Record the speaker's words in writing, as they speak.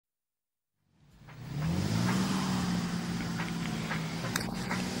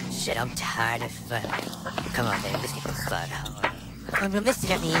shit, I'm tired of fun. Come on, baby, let's get the fun. Listen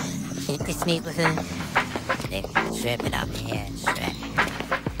to me. It's me with a... Strap it up, yeah, strap.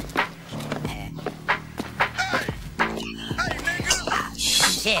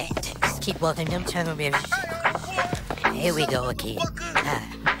 Shit, just keep walking them tunnel mirrors. Here we go again.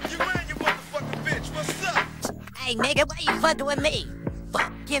 Hey, nigga, why you fucking with me?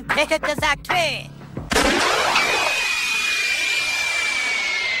 Fucking pick it 'cause I can.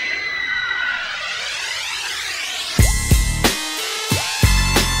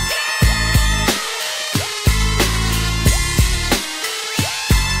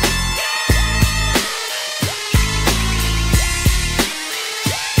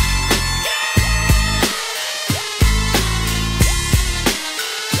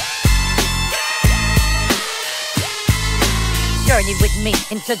 Journey with me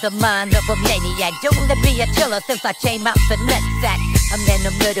into the mind of a maniac. Don't let me a killer since I came out the nutsack. I'm in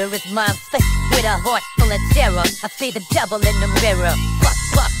a murderous monster with a heart full of terror. I see the devil in the mirror.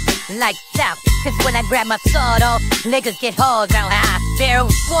 Fuck, lights out. 'Cause when I grab my sword off, niggas get hard now. I feel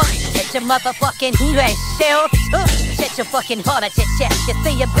fuck. Hit your motherfucking head, shell. Shut your fucking heart at your chest. You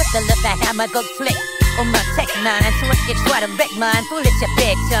see your bristle of the hammer go click. On my tech nine, so if you try to wreck mine, fool at your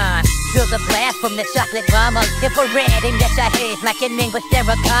big time. Feel the blast from the chocolate bomber. Infrared aimed at your head like an English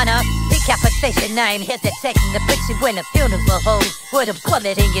Americana. Decapitation, I ain't hesitating to put you in a funeral hole with a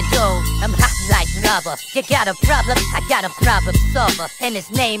bullet in your dome. I'm hot like lava. You got a problem? I got a problem solver, and his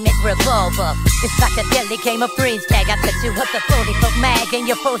name is Revolver. It's like a deadly game of freeze tag. I set you up the 40-foot mag, and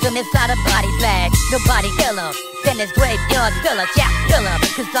you're frozen inside a body bag. Nobody killer. Then his graveyard filler, jack killer.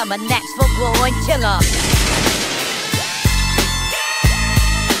 'Cause I'm a natural born killer.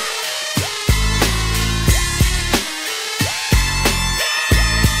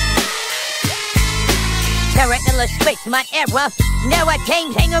 Terror illustrates my era. Now I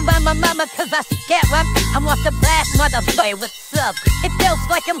can't hang around my mama 'cause I scare her. I'm off the blast, motherfucker, what's up? It feels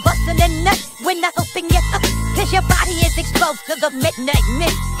like I'm busting a nut when I open you up. 'Cause your body is exposed to the midnight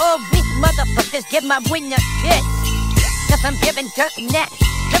mist. All these motherfuckers give my wing a kiss. 'Cause I'm giving dirt naps.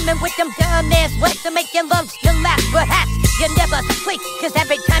 Coming with them dumb ass words to make your lungs collapse. Perhaps you never sleep 'cause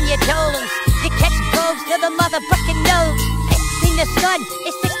every time you doze, you catch colds to the motherfucking nose. In the sun,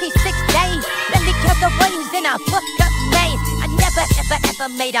 it's 66 days. Let me count the rains in a fucked up maze. I never ever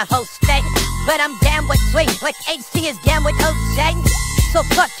made a whole state, but I'm down with swings like AC is down with OJ. So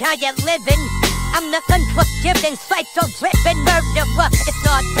fuck how you living. I'm the unforgiving, psycho-driven murderer. It's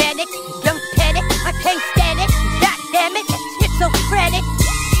organic, don't panic, I can't stand it. God damn it, it's schizophrenic.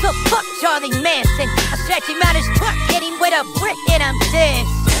 So fuck Charlie Manson. I stretch him out his truck, hit him with a brick, and I'm dead.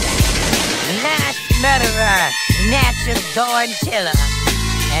 Mass murderer, natural born killer.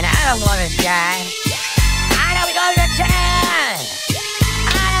 And I don't wanna die. I don't wanna die.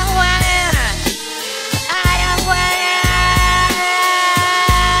 I don't wanna. I don't wanna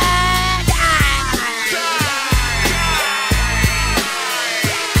die.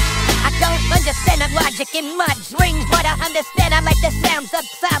 I don't understand the logic in my dreams, but I understand I like the sounds of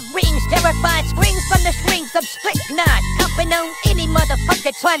sirens. Terrifying screams from the strings of strychnine. Helping on any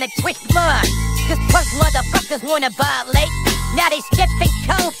motherfucker trying to twist mine. 'Cause punk motherfuckers wanna violate. Now they skipping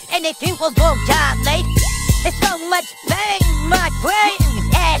cold and their pupils won't dilate. It's so much pain, my brain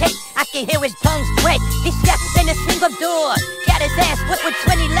headache. I can hear his bones break. He steps in a single door. Got his ass whipped with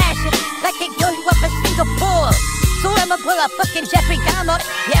 20 lashes like they go up in Singapore. So I'ma pull a fucking Jeffrey Dahmer.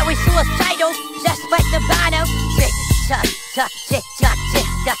 Yeah, we suicidal, just like the Bono. Tick tock, tock, tick tock, tick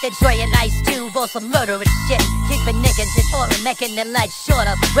tock. Enjoying ice tube or some murderous shit. Keeping niggas in order, making the light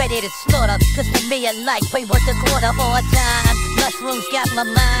shorter. Ready to slaughter, 'cause for me a life way worth a quarter all time. Mushrooms got my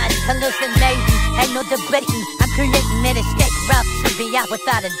mind hallucinating. Ain't no debating, I'm creating an escape route to be out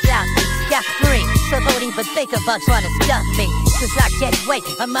without a doubt. Got free, so don't even think about trying to stop me. 'Cause I can't wait,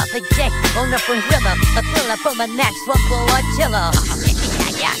 I'm up again on the gorilla. A thriller from a natural born killer.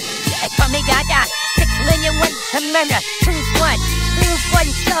 It's from me, Gaga. 6 million one to murder. Choose one, lose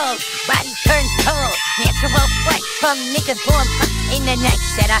one soul. Body turns cold. Natural fight from niggas born in the night.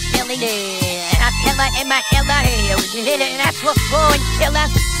 Said I feel it. I feel it in my killer. Natural born killer.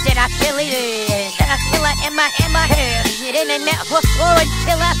 Said I feel it. Said I feel it in my hair. In the natural born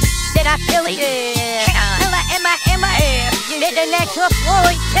killer. Said I feel it. Killer in my hair. In the natural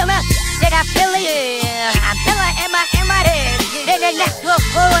born killer. Said I feel it.